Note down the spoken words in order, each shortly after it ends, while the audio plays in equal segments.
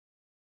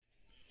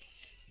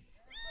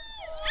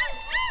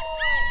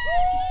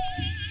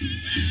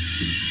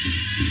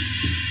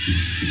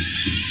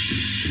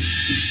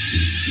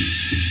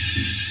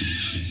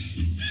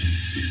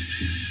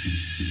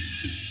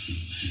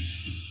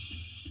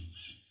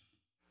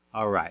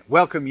All right.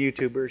 Welcome,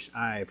 YouTubers.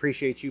 I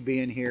appreciate you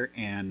being here,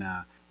 and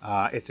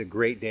it's a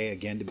great day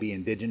again to be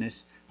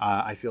Indigenous.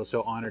 I feel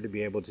so honored to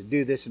be able to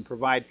do this and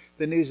provide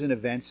the news and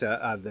events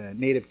of the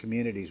Native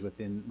communities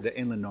within the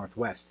Inland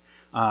Northwest.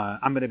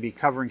 I'm going to be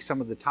covering some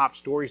of the top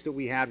stories that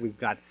we had. We've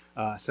got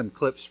some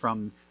clips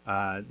from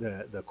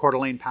the Coeur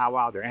d'Alene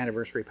Powwow, their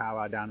anniversary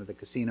powwow down at the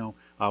casino.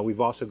 We've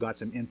also got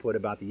some input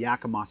about the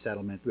Yakama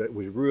settlement. It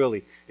was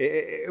really,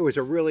 it was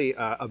a really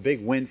a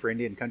big win for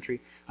Indian country.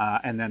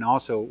 And then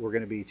also we're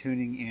going to be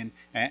tuning in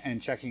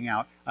and checking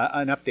out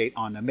an update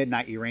on the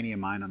Midnite Uranium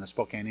Mine on the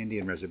Spokane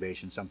Indian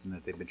Reservation, something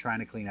that they've been trying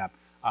to clean up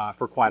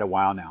for quite a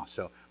while now.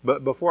 So,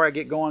 but before I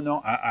get going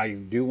though, I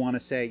do want to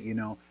say, you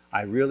know,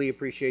 I really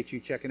appreciate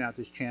you checking out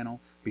this channel.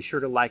 Be sure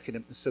to like it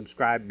and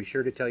subscribe. Be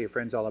sure to tell your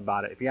friends all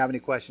about it. If you have any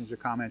questions or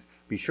comments,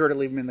 be sure to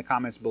leave them in the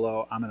comments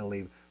below. I'm going to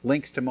leave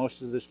links to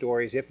most of the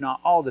stories, if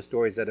not all the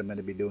stories that I'm going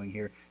to be doing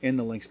here, in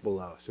the links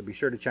below. So be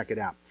sure to check it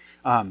out.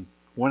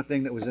 One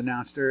thing that was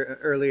announced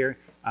earlier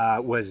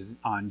was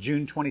on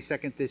June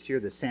 22nd this year,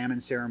 the salmon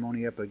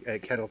ceremony up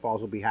at Kettle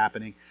Falls will be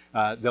happening.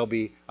 They'll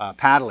be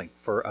paddling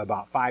for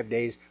about 5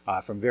 days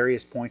from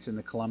various points in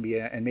the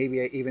Columbia and maybe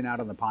even out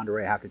on the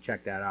Ponderay. I have to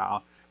check that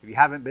out. If you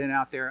haven't been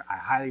out there, I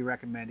highly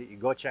recommend it. You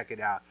go check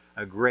it out.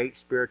 A great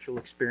spiritual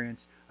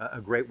experience,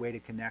 a great way to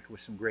connect with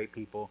some great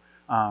people,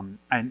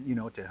 and you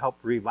know, to help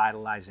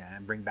revitalize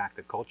and bring back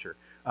the culture.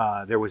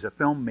 There was a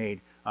film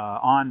made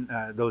on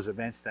those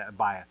events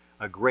by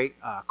a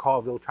great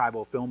Colville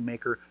tribal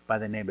filmmaker by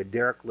the name of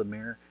Derek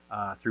Lemire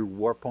through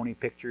War Pony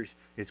Pictures.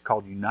 It's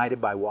called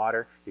United by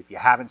Water. If you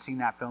haven't seen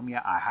that film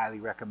yet, I highly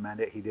recommend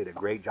it. He did a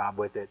great job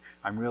with it.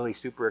 I'm really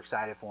super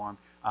excited for him.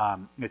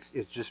 It's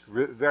just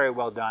very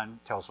well done,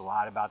 tells a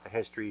lot about the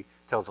history,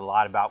 tells a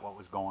lot about what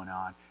was going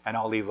on, and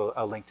I'll leave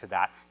a link to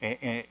that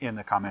in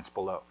the comments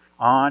below.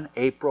 On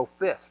April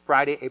 5th,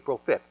 Friday,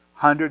 April 5th,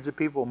 hundreds of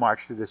people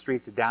marched through the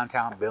streets of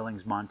downtown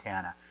Billings,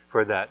 Montana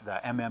for the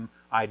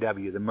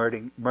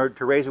MMIW,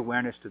 to raise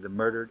awareness to the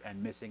murdered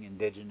and missing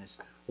Indigenous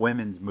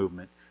women's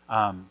movement.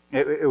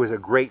 It was a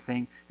great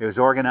thing. It was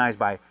organized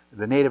by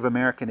the Native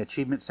American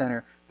Achievement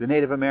Center, the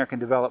Native American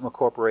Development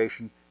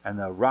Corporation, and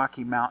the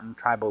Rocky Mountain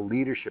Tribal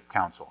Leadership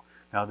Council.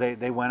 Now,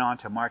 they went on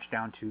to march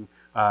down to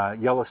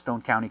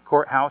Yellowstone County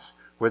Courthouse,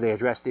 where they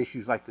addressed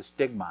issues like the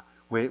stigma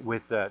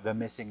with the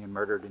missing and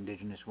murdered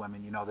Indigenous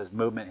women. You know, this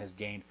movement has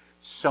gained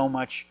so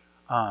much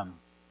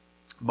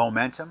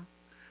momentum.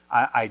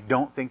 I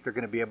don't think they're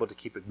going to be able to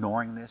keep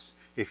ignoring this.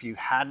 If you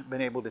hadn't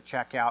been able to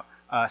check out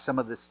some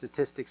of the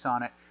statistics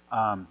on it,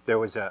 there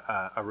was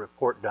a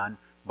report done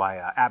by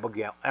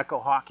Abigail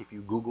Echohawk. If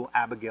you Google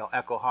Abigail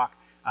Echohawk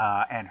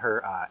and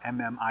her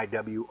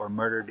MMIW, or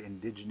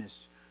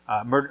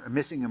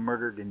Missing and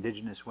Murdered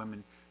Indigenous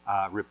Women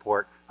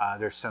report,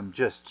 there's some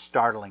just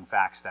startling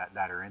facts that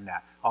are in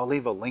that. I'll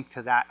leave a link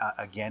to that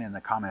again in the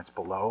comments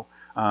below.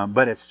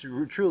 But it's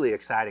truly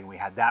exciting. We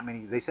had that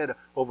many. They said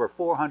over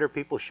 400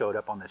 people showed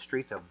up on the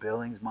streets of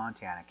Billings,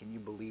 Montana. Can you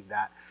believe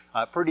that?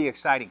 Pretty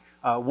exciting.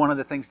 One of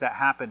the things that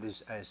happened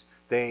is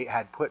they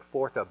had put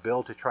forth a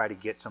bill to try to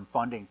get some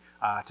funding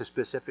to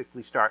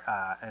specifically start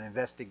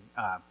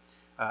a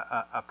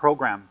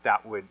program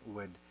that would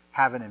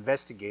have an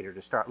investigator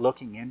to start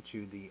looking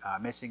into the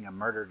missing and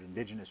murdered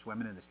Indigenous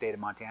women in the state of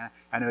Montana,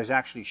 and it was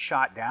actually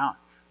shot down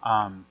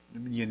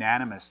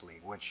unanimously,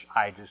 which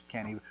I just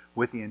can't even.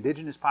 With the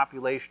Indigenous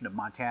population of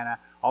Montana,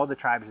 all the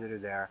tribes that are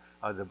there,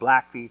 the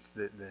Blackfeets,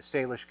 the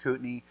Salish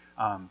Kootenai,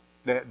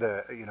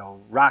 the you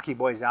know, Rocky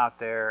Boys out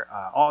there,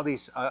 all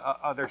these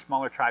other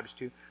smaller tribes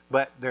too.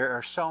 But there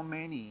are so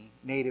many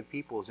Native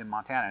peoples in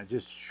Montana. It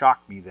just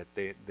shocked me that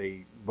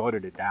they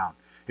voted it down.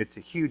 It's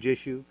a huge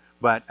issue,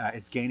 but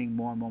it's gaining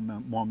more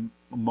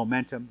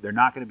momentum. They're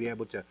not going to be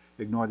able to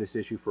ignore this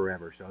issue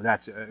forever. So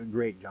that's a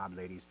great job,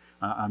 ladies,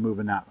 on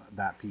moving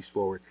that piece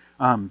forward,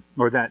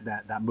 or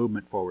that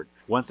movement forward.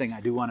 One thing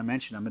I do want to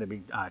mention, I'm going to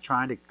be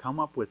trying to come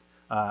up with,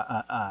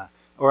 I'm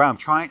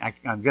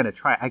going to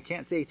try, I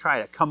can't say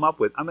try to come up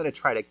with, I'm going to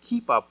try to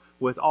keep up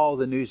with all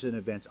the news and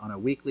events on a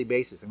weekly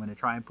basis. I'm going to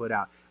try and put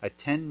out a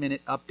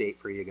 10-minute update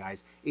for you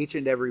guys each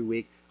and every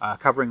week,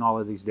 covering all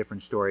of these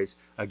different stories.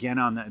 Again,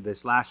 on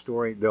this last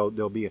story,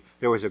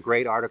 there was a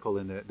great article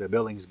in the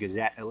Billings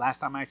Gazette. And last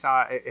time I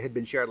saw it, it had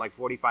been shared like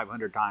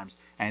 4,500 times,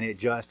 and it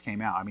just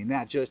came out. I mean,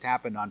 that just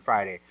happened on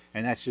Friday,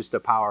 and that's just the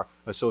power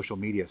of social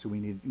media. So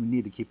we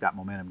need to keep that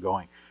momentum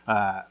going.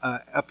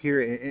 Up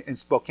here in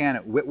Spokane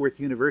at Whitworth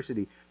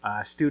University,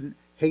 student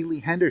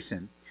Hallie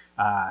Henderson,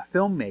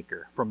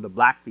 filmmaker from the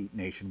Blackfeet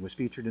Nation, was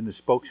featured in the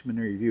Spokesman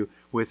Review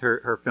with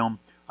her film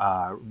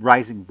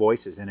Rising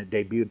Voices, and it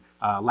debuted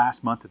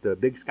last month at the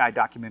Big Sky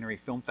Documentary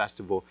Film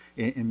Festival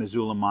in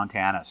Missoula,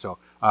 Montana. So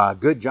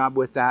good job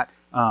with that.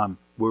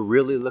 We're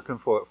really looking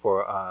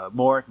for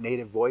more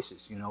Native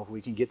voices. You know, if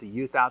we can get the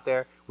youth out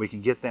there, we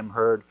can get them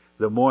heard.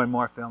 The more and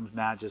more films,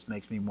 man, just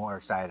makes me more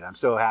excited. I'm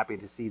so happy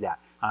to see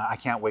that. I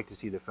can't wait to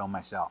see the film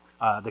myself.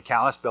 The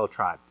Kalispel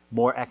tribe,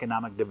 more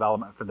economic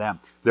development for them.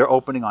 They're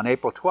opening on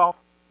April 12th.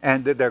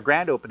 And their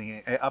grand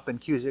opening up in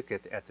Cusick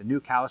at the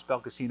new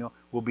Kalispel Casino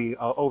will be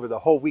over the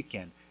whole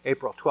weekend.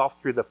 April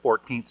 12th through the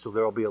 14th, so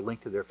there will be a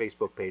link to their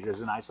Facebook page.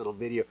 There's a nice little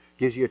video,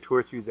 gives you a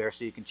tour through there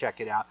so you can check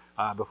it out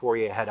before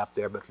you head up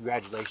there. But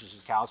congratulations to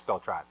the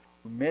Kalispel tribe.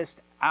 Missed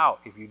out,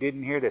 if you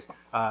didn't hear this,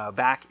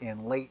 back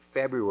in late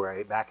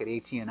February, back at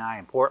ATNI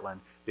in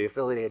Portland, the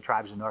Affiliated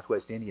Tribes of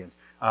Northwest Indians,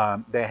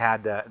 they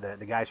had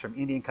the guys from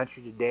Indian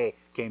Country Today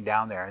came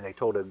down there, and they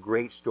told a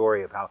great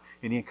story of how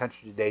Indian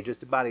Country Today,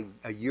 just about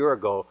a year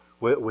ago,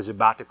 was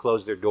about to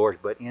close their doors,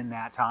 but in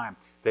that time,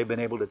 they've been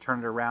able to turn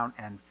it around,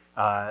 and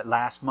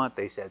last month,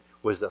 they said,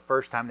 was the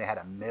first time they had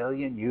 1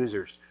 million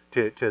users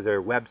to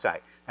their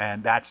website.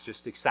 And that's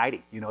just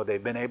exciting. You know,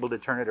 they've been able to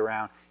turn it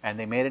around, and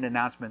they made an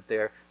announcement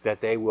there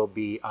that they will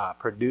be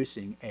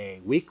producing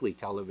a weekly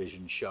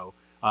television show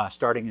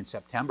starting in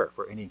September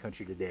for Indian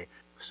Country Today.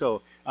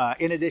 So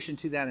in addition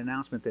to that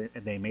announcement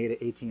that they made at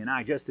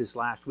ATNI, just this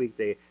last week,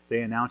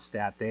 they announced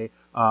that they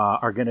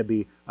are going to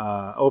be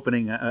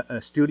opening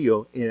a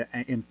studio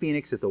in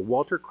Phoenix at the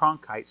Walter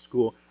Cronkite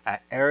School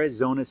at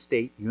Arizona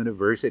State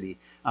University.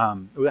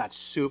 That's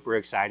super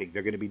exciting.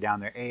 They're going to be down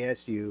there,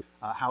 ASU.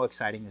 How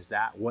exciting is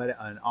that? What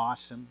an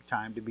awesome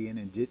time to be an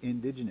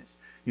indigenous,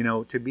 you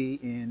know, to be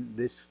in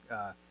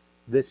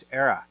this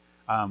era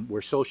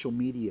where social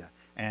media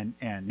and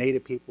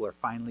Native people are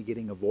finally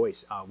getting a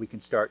voice. We can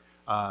start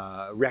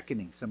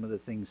reckoning some of the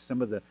things,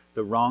 some of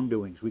the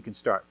wrongdoings. We can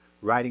start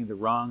righting the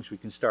wrongs. We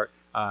can start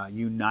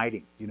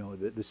uniting, you know,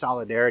 the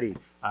solidarity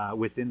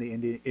within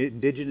the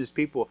indigenous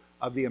people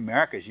of the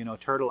Americas, you know,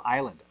 Turtle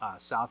Island,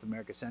 South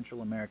America,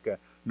 Central America,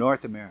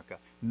 North America,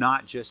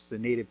 not just the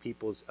Native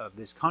peoples of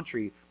this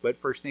country, but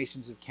First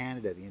Nations of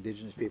Canada, the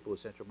indigenous people of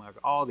Central America,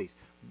 all these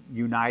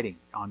uniting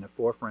on the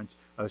forefront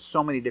of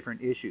so many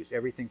different issues,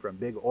 everything from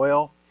big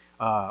oil,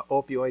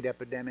 opioid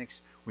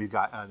epidemics. We've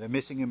got the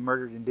missing and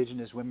murdered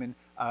Indigenous women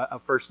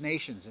of First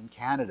Nations in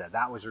Canada.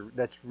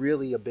 That's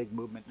really a big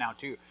movement now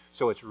too.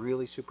 So it's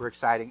really super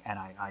exciting, and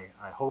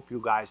I hope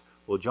you guys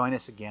will join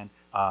us again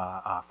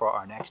for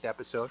our next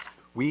episode.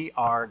 We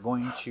are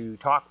going to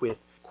talk with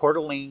Coeur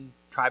d'Alene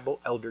Tribal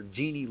Elder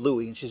Jeannie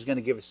Louie, and she's going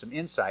to give us some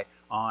insight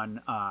on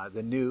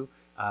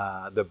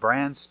the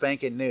brand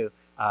spanking new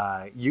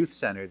youth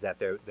center that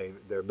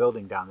they're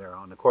building down there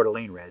on the Coeur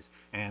d'Alene res,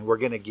 and we're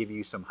going to give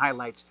you some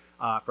highlights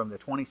from the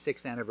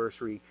 26th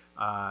anniversary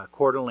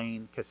Coeur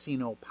d'Alene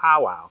Casino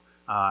Powwow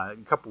a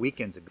couple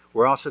weekends ago.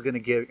 We're also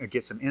going to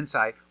get some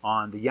insight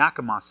on the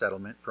Yakama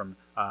settlement from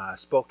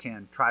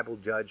Spokane tribal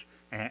judge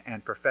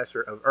and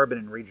professor of urban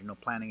and regional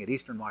planning at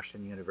Eastern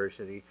Washington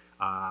University,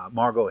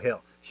 Margo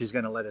Hill. She's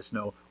going to let us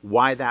know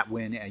why that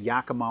win at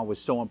Yakama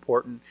was so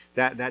important.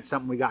 That's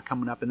something we got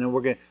coming up. And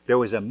then there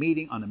was a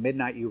meeting on the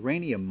Midnite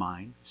Uranium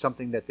Mine,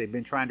 something that they've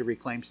been trying to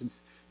reclaim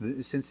since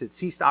it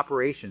ceased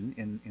operation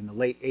in the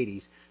late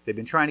 80s. They've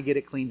been trying to get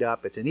it cleaned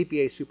up. It's an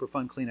EPA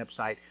Superfund cleanup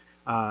site.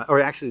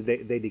 Or actually,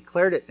 they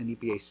declared it an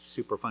EPA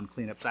Superfund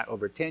cleanup site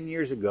over 10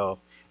 years ago.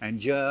 And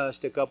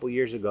just a couple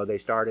years ago, they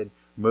started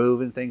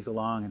moving things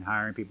along and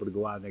hiring people to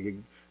go out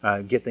and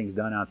get things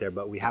done out there.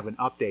 But we have an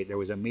update. There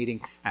was a meeting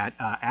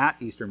at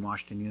Eastern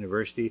Washington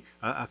University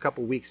a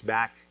couple weeks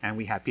back, and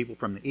we had people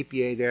from the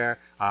EPA there.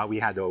 We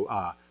had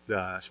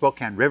the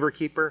Spokane River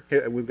Keeper.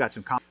 We've got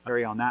some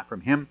commentary on that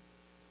from him.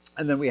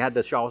 And then we had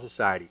the Shaw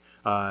Society,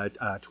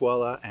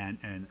 Twella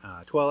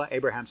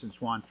Abrahamson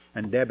Swan,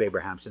 and Deb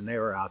Abrahamson. They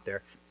were out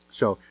there.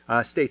 So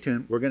stay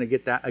tuned. We're going to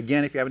get that.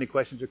 Again, if you have any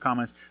questions or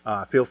comments,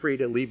 feel free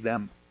to leave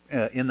them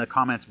in the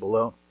comments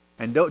below.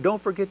 And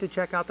don't forget to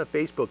check out the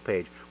Facebook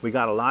page. We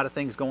got a lot of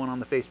things going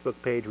on the Facebook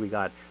page. We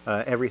got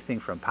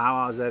everything from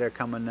powwows that are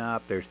coming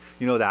up. There's,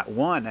 you know, that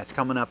one that's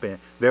coming up. It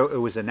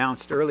was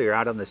announced earlier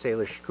out on the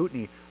Salish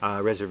Kootenai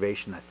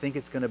Reservation. I think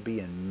it's going to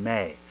be in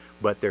May.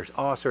 But there's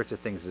all sorts of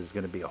things. There's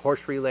going to be a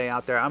horse relay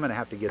out there. I'm going to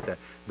have to get the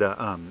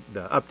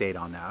update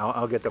on that.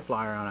 I'll get the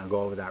flyer on and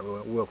go over that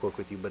real quick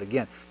with you. But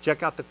again,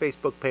 check out the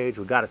Facebook page.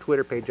 We've got a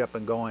Twitter page up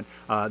and going.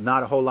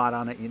 Not a whole lot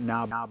on it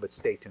now, but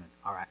stay tuned.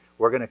 All right,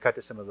 we're going to cut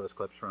to some of those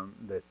clips from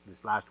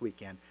this last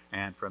weekend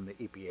and from the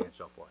EPA and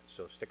so forth.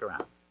 So stick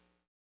around.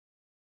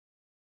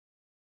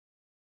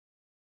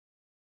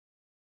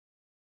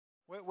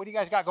 What do you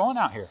guys got going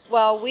out here?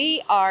 Well,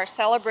 we are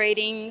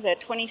celebrating the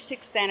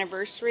 26th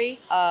anniversary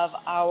of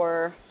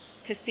our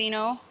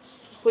casino,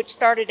 which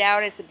started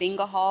out as a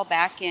bingo hall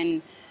back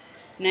in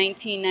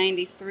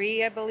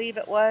 1993, I believe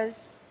it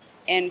was.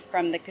 And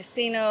from the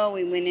casino,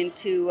 we went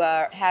into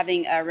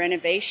having a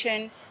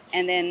renovation.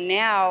 And then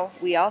now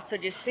we also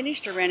just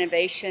finished a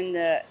renovation.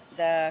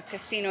 The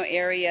casino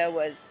area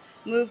was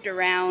moved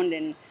around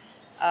in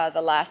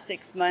the last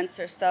 6 months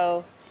or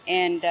so.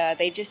 And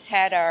they just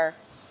had our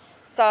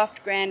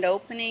soft grand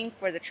opening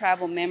for the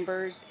tribal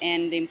members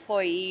and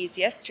employees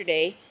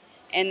yesterday,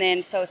 and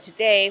then so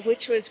today,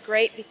 which was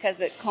great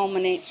because it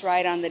culminates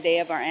right on the day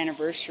of our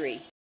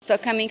anniversary. So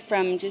coming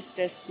from just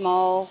a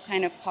small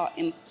kind of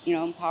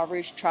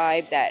impoverished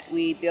tribe, that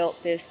we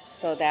built this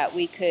so that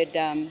we could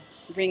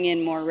bring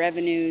in more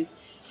revenues,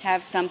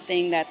 have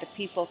something that the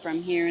people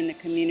from here in the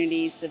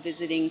communities, the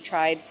visiting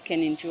tribes,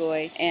 can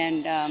enjoy,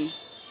 and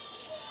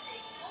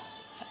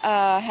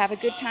have a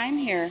good time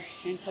here.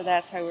 And so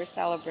that's why we're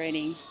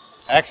celebrating.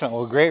 Excellent.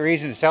 Well, great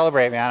reason to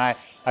celebrate, man.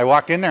 I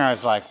walked in there, I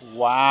was like,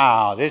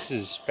 wow, this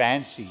is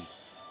fancy.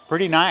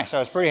 Pretty nice. I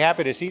was pretty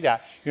happy to see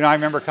that. You know, I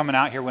remember coming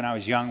out here when I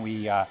was young.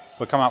 We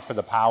would come out for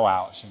the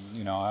powwows, and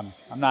you know,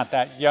 I'm not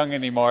that young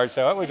anymore,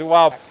 so it was a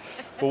while.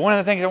 But one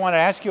of the things I wanted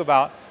to ask you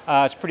about,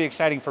 it's pretty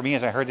exciting for me,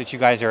 is I heard that you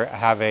guys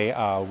have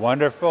a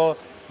wonderful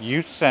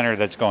youth center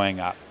that's going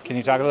up. Can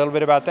you talk a little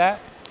bit about that?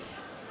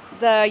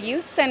 The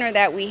youth center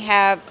that we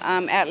have,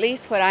 at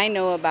least what I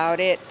know about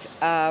it,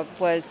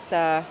 was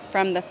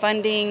from the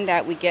funding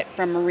that we get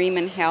from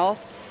Mariman Health,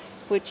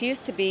 which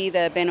used to be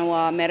the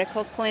Benoit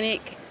Medical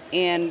Clinic,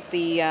 and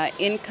the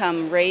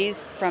income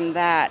raised from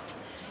that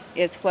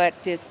is what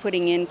is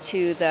putting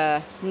into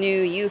the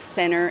new youth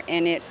center,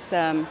 and it's,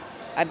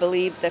 I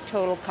believe the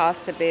total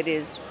cost of it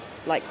is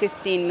like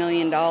 $15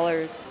 million.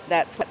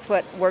 That's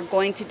what we're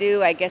going to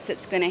do. I guess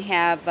it's going to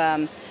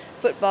have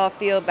football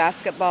field,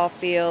 basketball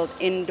field,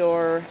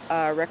 indoor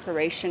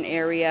recreation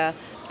area,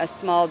 a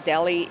small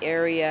deli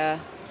area.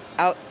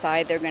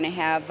 Outside they're going to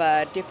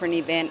have different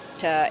event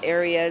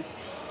areas.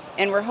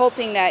 And we're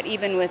hoping that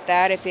even with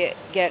that, if it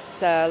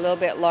gets a little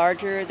bit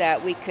larger,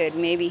 that we could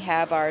maybe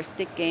have our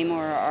stick game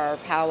or our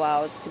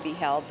powwows to be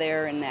held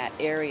there in that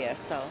area.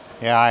 So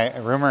yeah,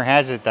 rumor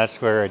has it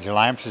that's where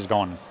Julyamsh is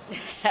going.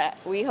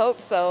 We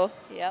hope so.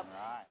 Yep.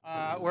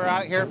 We're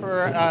out here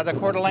for the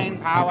Coeur d'Alene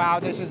powwow.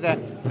 This is the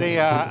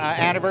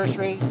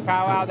anniversary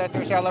powwow that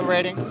they're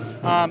celebrating.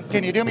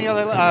 Can you do me a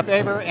little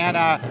favor and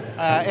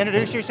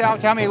introduce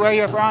yourself? Tell me where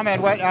you're from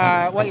and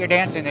what you're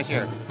dancing this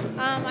year.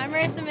 I'm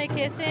Marissa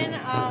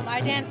McKisson.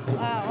 I dance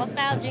old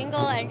style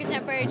jingle and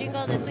contemporary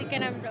jingle. This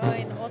weekend I'm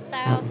doing old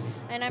style,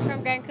 and I'm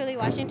from Grand Coulee,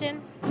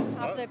 Washington,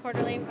 off the Coeur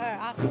d'Alene,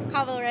 off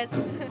Colville Res.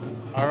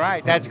 All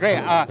right, that's great.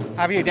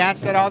 Have you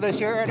danced at all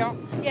this year, Adele?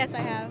 Yes, I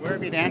have. Where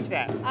have you danced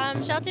at?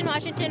 Shelton,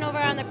 Washington, over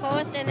on the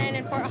coast, and then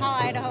in Fort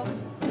Hall, Idaho.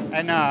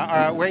 And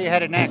where are you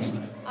headed next?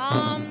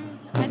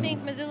 I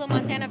think Missoula,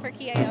 Montana for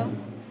KIO.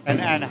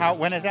 And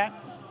when is that?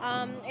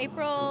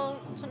 April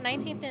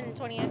 19th and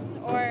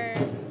 20th, or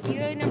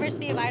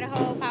University of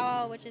Idaho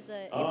Powwow, which is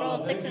April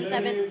 6th and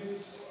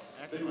 7th.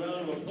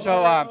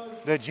 So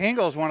the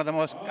jingle is one of the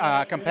most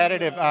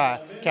competitive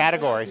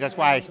categories. That's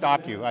why I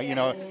stopped you. You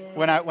know,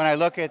 when I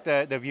look at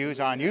the views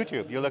on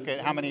YouTube, you look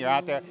at how many are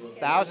out there,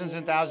 thousands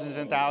and thousands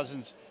and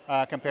thousands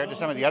compared to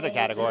some of the other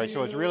categories.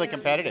 So it's really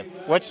competitive.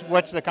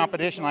 What's the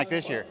competition like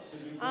this year?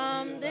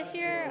 This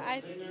year I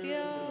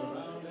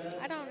feel,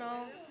 I don't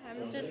know.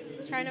 I'm just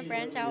trying to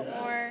branch out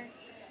more.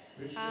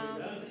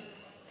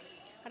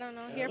 I don't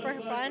know, here for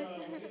fun.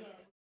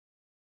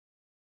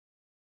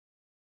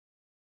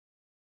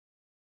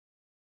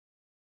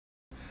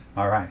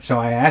 All right. So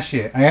I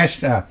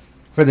asked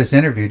for this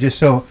interview just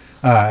so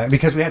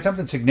because we had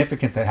something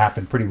significant that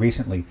happened pretty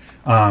recently.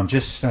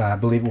 I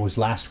believe it was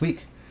last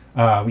week.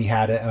 We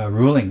had a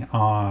ruling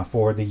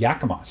for the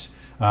Yakamas.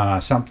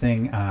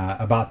 Something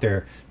about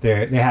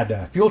they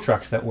had fuel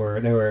trucks that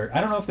were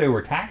I don't know if they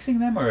were taxing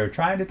them or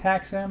trying to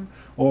tax them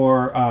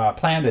or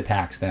planned to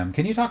tax them.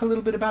 Can you talk a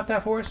little bit about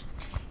that for us?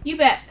 You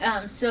bet.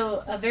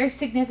 So a very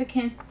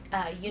significant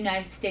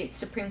United States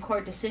Supreme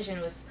Court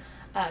decision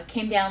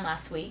came down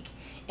last week,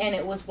 and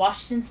it was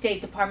Washington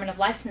State Department of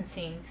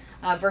Licensing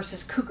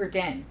versus Cougar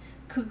Den.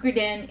 Cougar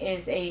Den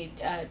is a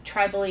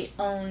tribally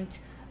owned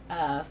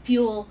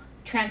fuel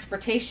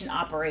transportation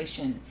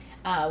operation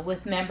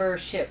with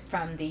membership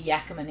from the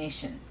Yakama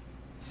Nation.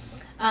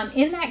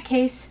 In that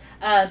case,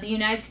 the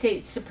United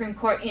States Supreme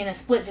Court, in a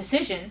split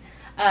decision,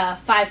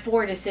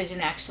 5-4 decision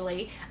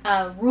actually,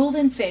 ruled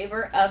in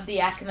favor of the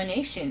Yakama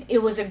Nation.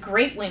 It was a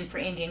great win for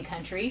Indian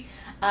country,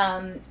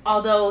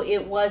 although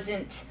it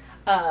wasn't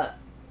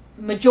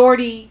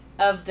majority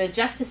of the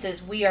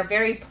justices. We are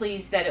very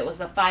pleased that it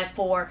was a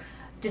 5-4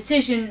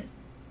 decision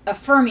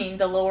affirming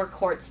the lower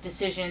court's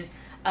decision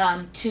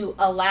to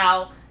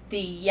allow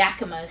the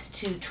Yakamas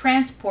to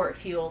transport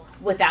fuel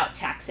without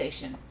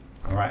taxation.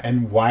 All right,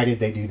 and why did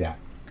they do that?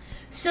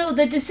 So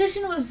the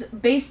decision was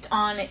based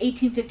on an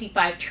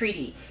 1855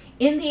 treaty.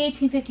 In the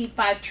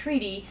 1855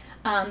 treaty,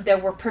 there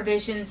were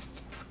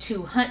provisions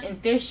to hunt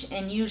and fish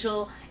in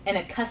usual and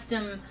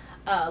accustomed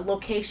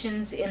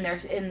locations in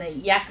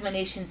the Yakama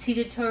Nation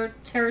ceded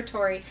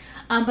territory,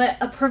 but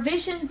a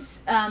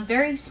provisions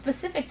very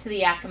specific to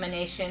the Yakama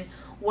Nation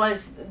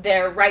was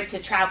their right to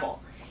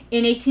travel.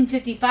 In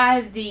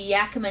 1855, the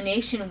Yakama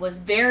Nation was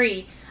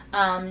very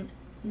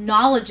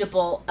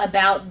knowledgeable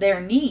about their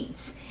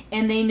needs,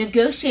 and they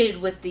negotiated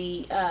with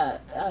the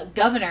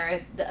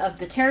governor of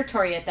the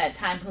territory at that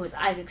time, who was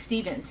Isaac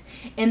Stevens,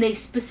 and they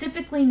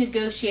specifically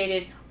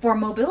negotiated for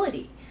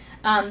mobility.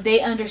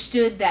 They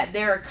understood that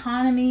their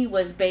economy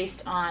was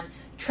based on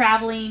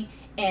traveling,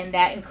 and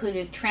that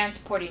included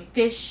transporting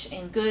fish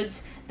and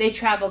goods. They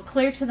traveled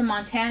clear to the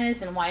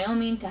Montanas and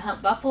Wyoming to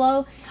hunt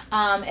buffalo,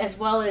 as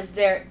well as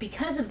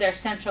because of their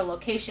central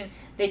location,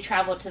 they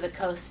traveled to the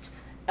coast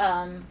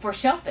for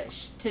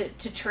shellfish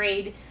to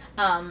trade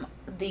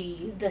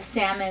the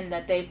salmon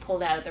that they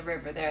pulled out of the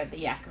river there at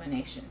the Yakama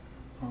Nation.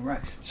 All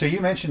right. So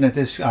you mentioned that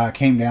this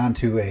came down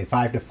to a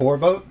 5-4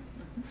 vote.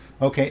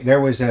 Okay, there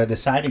was a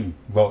deciding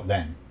vote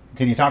then.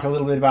 Can you talk a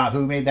little bit about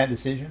who made that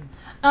decision?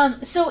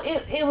 So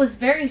it was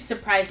very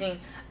surprising.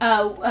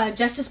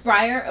 Justice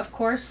Breyer, of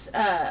course,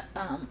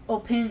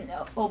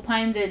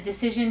 opined the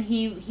decision.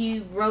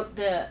 He wrote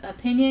the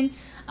opinion,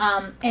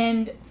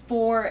 and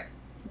for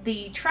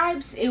the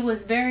tribes, it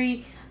was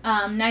very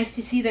nice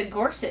to see that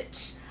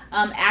Gorsuch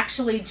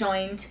actually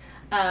joined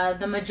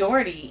the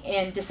majority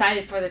and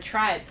decided for the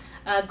tribe.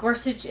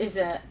 Gorsuch is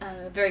a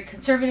very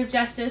conservative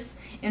justice,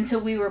 and so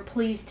we were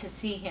pleased to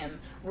see him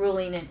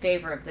ruling in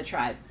favor of the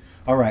tribe.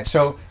 All right,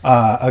 so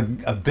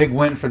a big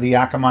win for the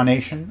Yakama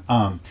Nation.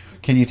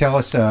 Can you tell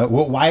us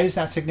why is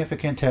that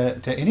significant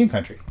to Indian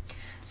country?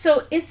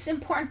 So it's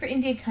important for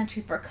Indian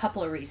country for a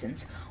couple of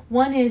reasons.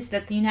 One is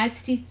that the United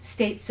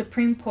States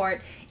Supreme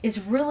Court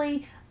is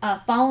really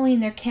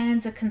following their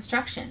canons of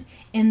construction,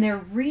 and they're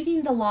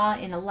reading the law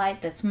in a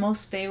light that's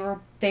most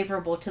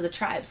favorable to the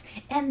tribes,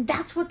 and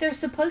that's what they're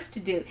supposed to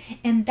do,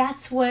 and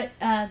that's what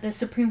the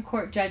Supreme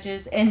Court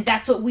judges, and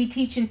that's what we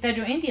teach in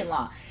federal Indian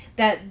law.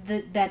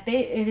 The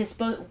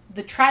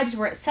tribes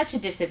were at such a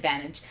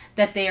disadvantage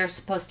that they are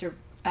supposed to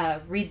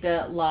read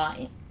the law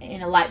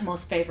in a light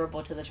most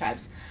favorable to the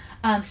tribes.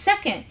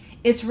 Second,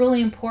 it's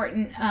really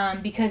important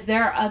because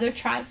there are other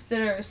tribes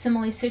that are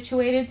similarly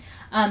situated,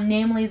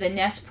 namely the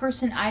Nez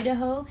Perce in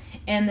Idaho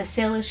and the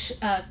Salish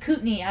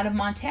Kootenai out of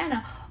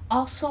Montana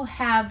also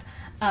have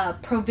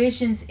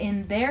provisions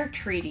in their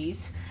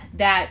treaties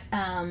that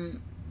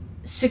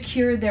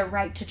secure their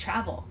right to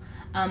travel,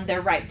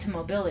 their right to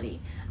mobility.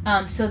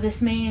 So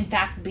this may in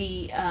fact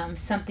be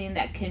something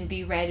that can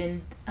be read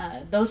in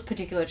those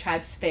particular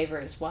tribes' favor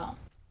as well.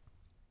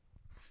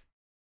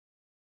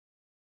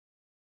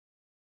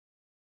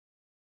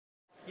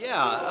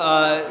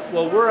 Yeah,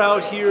 well, we're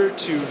out here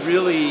to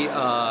really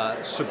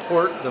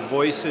support the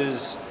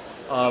voices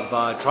of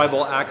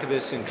tribal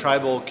activists and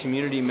tribal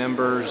community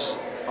members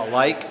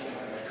alike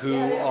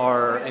who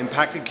are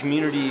impacted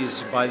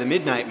communities by the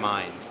Midnite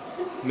Mine.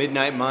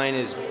 Midnite Mine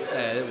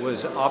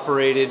was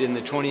operated in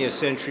the 20th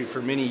century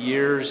for many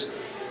years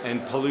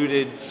and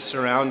polluted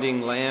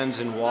surrounding lands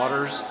and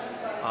waters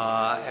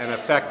and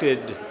affected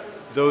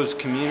those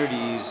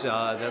communities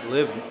that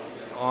live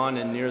on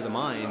and near the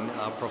mine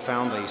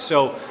profoundly.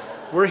 So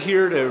we're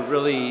here to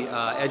really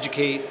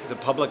educate the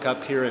public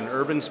up here in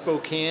urban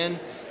Spokane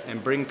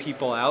and bring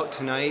people out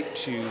tonight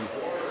to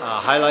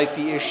highlight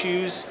the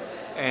issues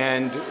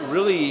and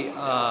really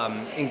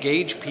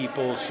engage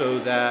people so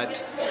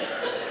that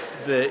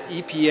the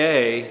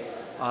EPA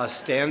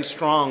stands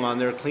strong on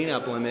their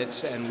cleanup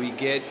limits and we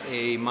get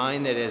a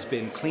mine that has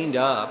been cleaned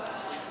up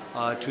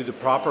to the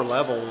proper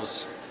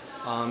levels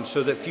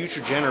so that future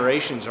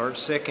generations aren't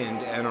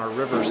sickened and our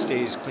river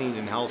stays clean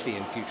and healthy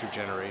in future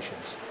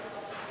generations.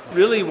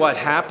 Really what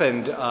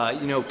happened,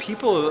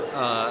 people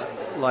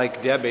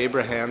like Deb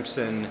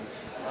Abrahamson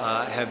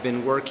have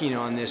been working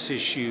on this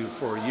issue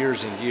for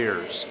years and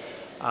years.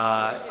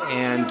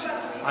 And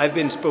I've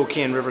been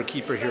Spokane River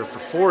Keeper here for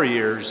 4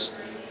 years.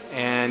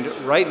 And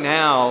right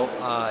now,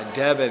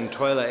 Deb and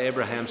Toila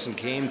Abrahamson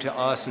came to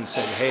us and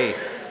said, hey,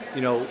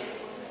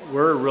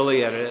 we're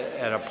really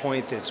at a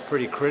point that's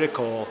pretty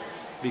critical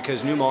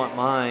because Newmont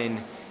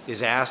Mine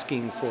is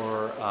asking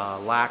for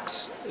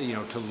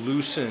to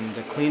loosen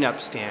the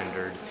cleanup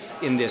standard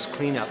in this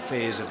cleanup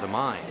phase of the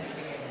mine.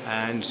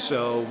 And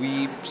so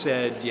we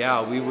said,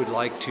 yeah, we would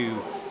like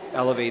to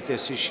elevate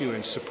this issue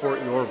and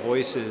support your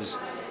voices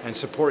and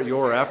support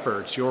your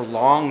efforts, your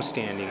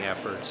long-standing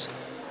efforts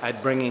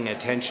at bringing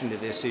attention to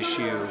this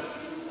issue.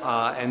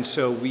 And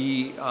so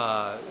we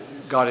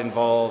got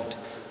involved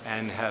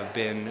and have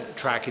been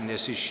tracking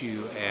this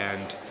issue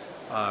and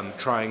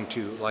trying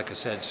to, like I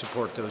said,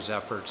 support those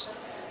efforts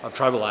of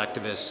tribal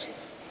activists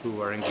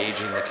who are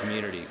engaging the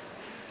community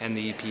and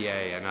the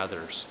EPA and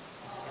others.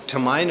 To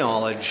my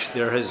knowledge,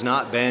 there has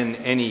not been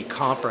any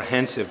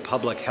comprehensive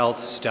public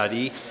health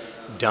study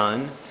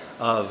done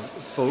of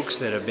folks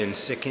that have been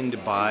sickened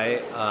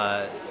by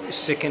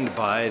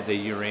the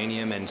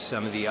uranium and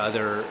some of the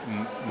other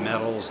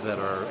metals that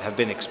have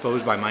been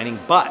exposed by mining,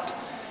 but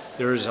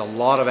there's a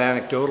lot of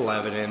anecdotal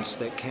evidence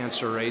that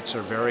cancer rates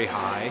are very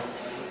high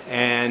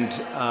and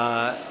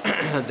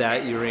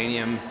that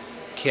uranium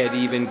can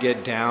even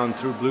get down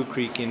through Blue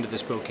Creek into the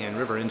Spokane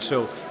River. And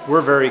so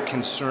we're very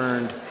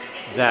concerned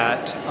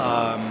that,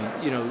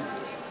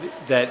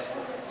 that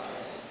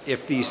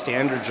if these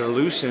standards are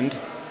loosened,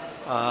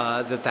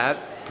 that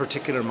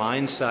particular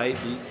mine site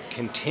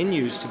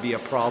continues to be a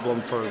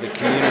problem for the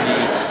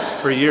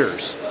community for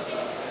years.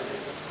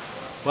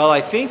 Well,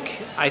 I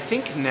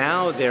think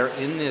now they're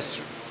in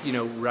this,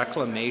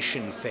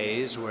 reclamation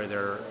phase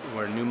where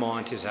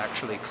Newmont is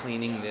actually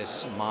cleaning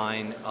this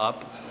mine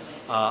up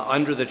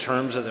under the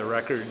terms of the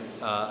record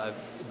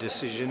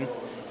decision,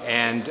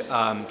 and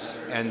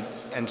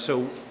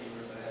so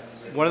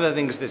one of the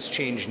things that's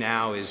changed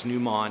now is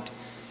Newmont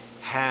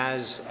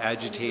has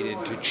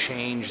agitated to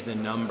change the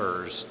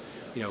numbers,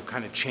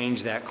 kind of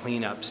change that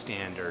cleanup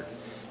standard.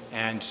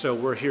 And so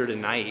we're here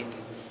tonight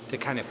to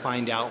kind of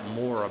find out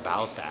more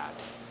about that.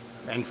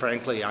 And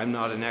frankly, I'm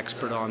not an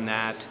expert on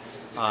that.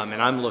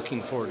 And I'm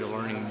looking forward to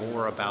learning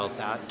more about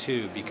that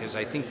too, because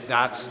I think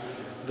that's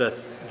the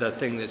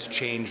thing that's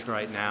changed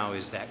right now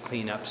is that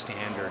cleanup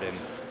standard, and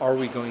are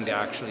we going to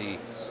actually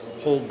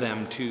hold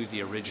them to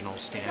the original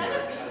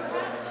standard?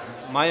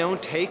 My own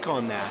take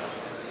on that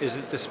is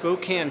that the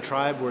Spokane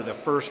tribe were the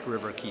first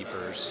river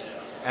keepers,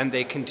 and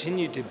they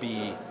continue to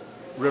be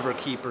river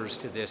keepers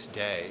to this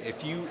day.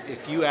 If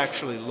you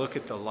actually look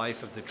at the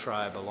life of the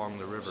tribe along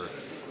the river,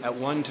 at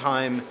one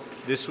time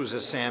this was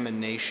a salmon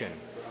nation,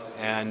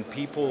 and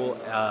people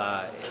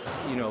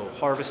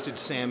harvested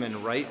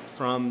salmon right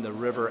from the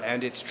river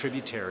and its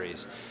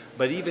tributaries.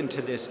 But even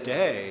to this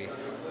day,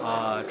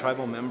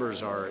 tribal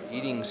members are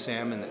eating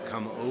salmon that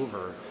come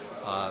over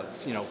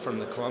from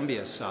the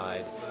Columbia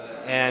side,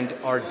 and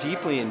are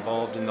deeply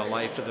involved in the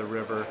life of the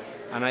river,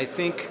 and I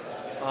think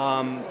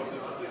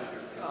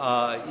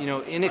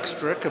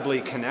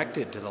inextricably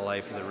connected to the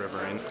life of the river.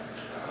 And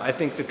I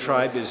think the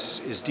tribe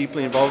is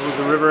deeply involved with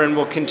the river and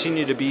will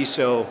continue to be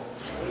so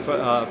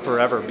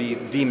forever, be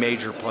the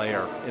major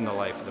player in the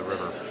life of the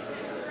river.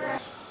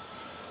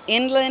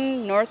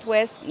 Inland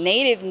Northwest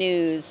Native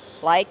News.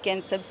 Like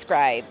and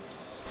subscribe.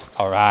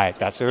 All right,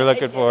 that's what we're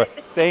looking for.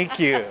 Thank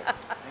you.